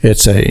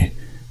It's a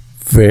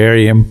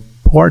very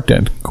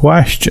important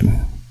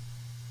question.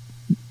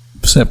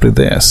 Simply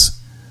this: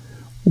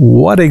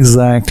 what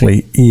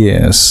exactly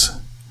is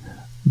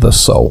the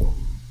soul?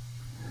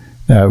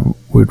 Now,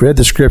 we read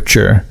the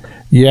scripture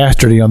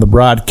yesterday on the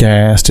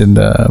broadcast in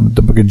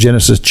the book of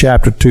Genesis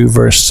chapter 2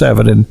 verse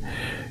 7, and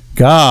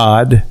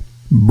God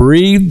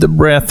breathed the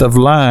breath of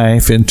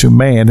life into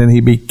man, and he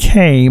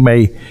became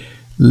a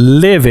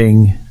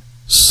living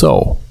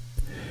soul.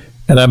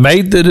 And I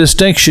made the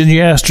distinction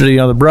yesterday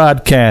on the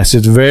broadcast.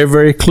 It's very,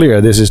 very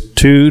clear. This is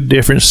two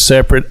different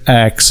separate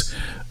acts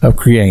of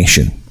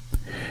creation.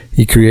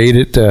 He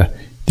created the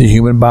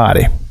human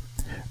body,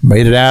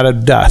 made it out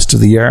of dust of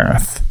the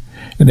earth,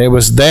 and it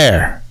was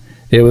there.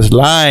 It was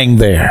lying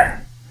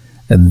there.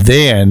 And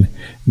then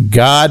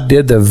God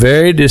did the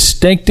very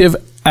distinctive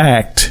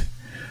act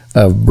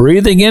of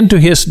breathing into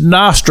his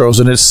nostrils,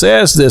 and it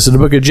says this in the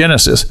book of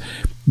Genesis,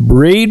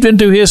 breathed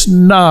into his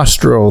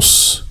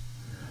nostrils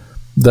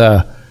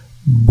the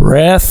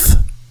breath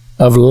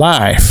of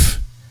life,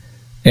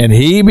 and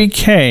he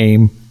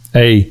became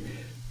a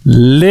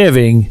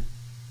living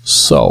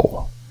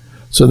soul.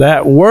 So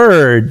that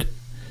word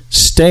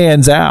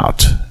stands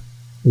out.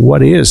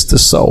 What is the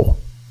soul?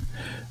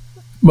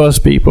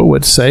 Most people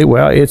would say,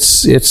 well,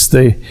 it's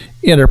the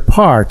inner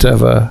part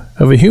of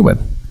a human.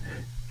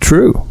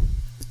 True.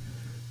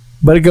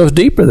 But it goes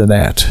deeper than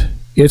that.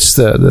 It's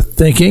the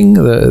thinking,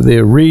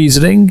 the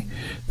reasoning,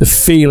 the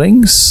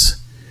feelings.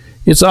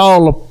 It's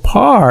all a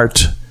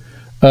part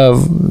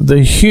of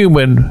the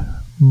human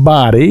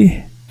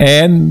body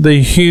and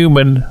the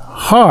human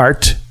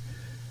heart,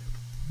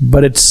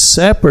 but it's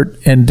separate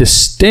and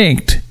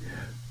distinct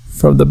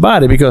from the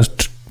body, because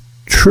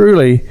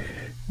truly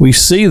we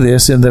see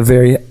this in the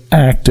very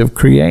act of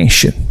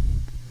creation.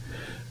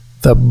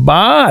 The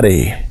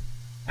body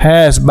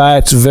has, by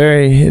its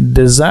very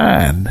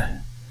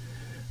design,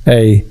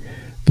 a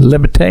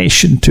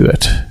limitation to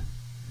it.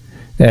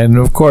 And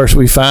of course,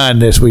 we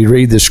find as we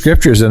read the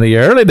scriptures in the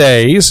early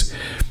days,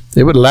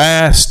 it would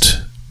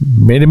last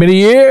many, many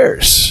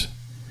years.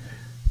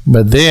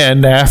 But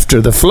then after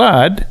the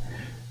flood,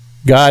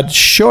 God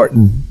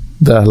shortened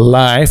the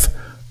life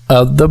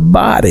of the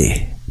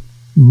body.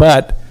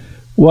 But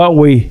what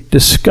we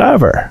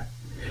discover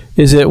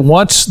is that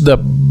once the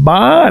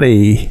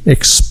body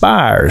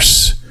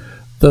expires,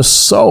 the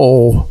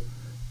soul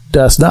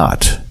does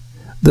not.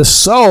 The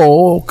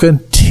soul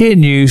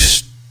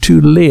continues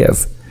to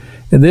live.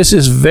 And this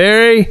is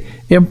very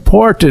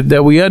important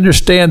that we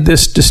understand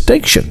this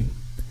distinction.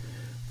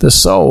 The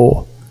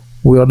soul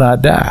will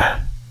not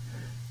die.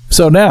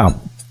 So now,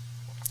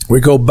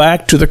 we go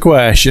back to the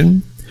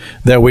question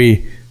that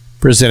we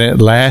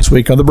presented last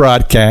week on the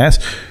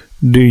broadcast.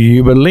 Do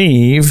you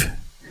believe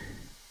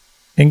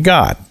in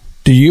God?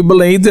 Do you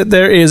believe that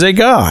there is a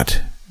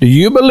God? Do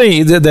you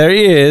believe that there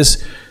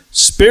is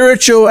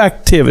spiritual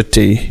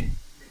activity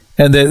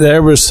and that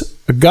there was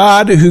a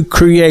God who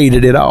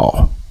created it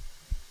all?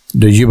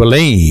 Do you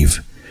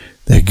believe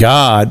that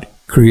God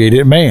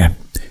created man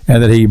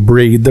and that he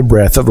breathed the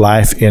breath of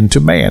life into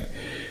man?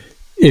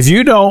 If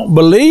you don't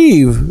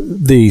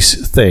believe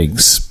these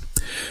things,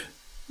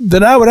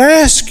 then I would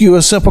ask you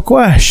a simple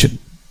question.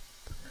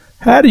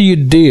 How do you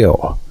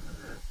deal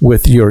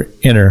with your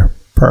inner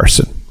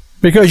person?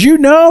 Because you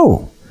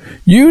know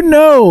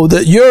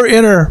that your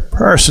inner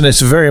person is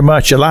very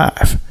much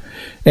alive.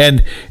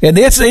 And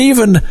it's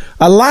even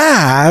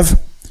alive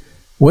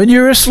when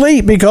you're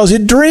asleep, because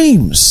it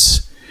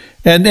dreams.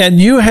 And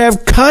you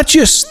have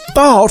conscious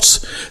thoughts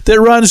that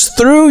runs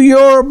through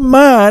your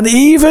mind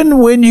even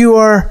when you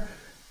are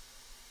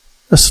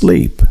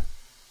asleep.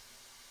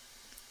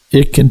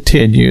 It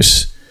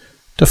continues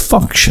to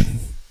function.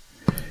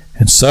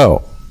 And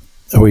so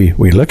we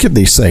look at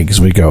these things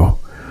and we go,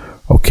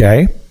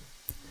 okay,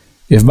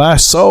 if my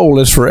soul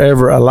is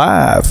forever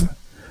alive,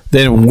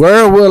 then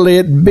where will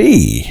it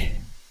be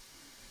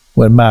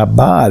when my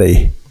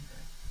body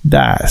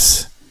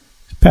dies?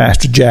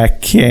 Pastor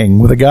Jack King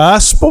with the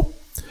gospel,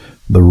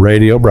 the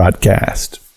radio broadcast.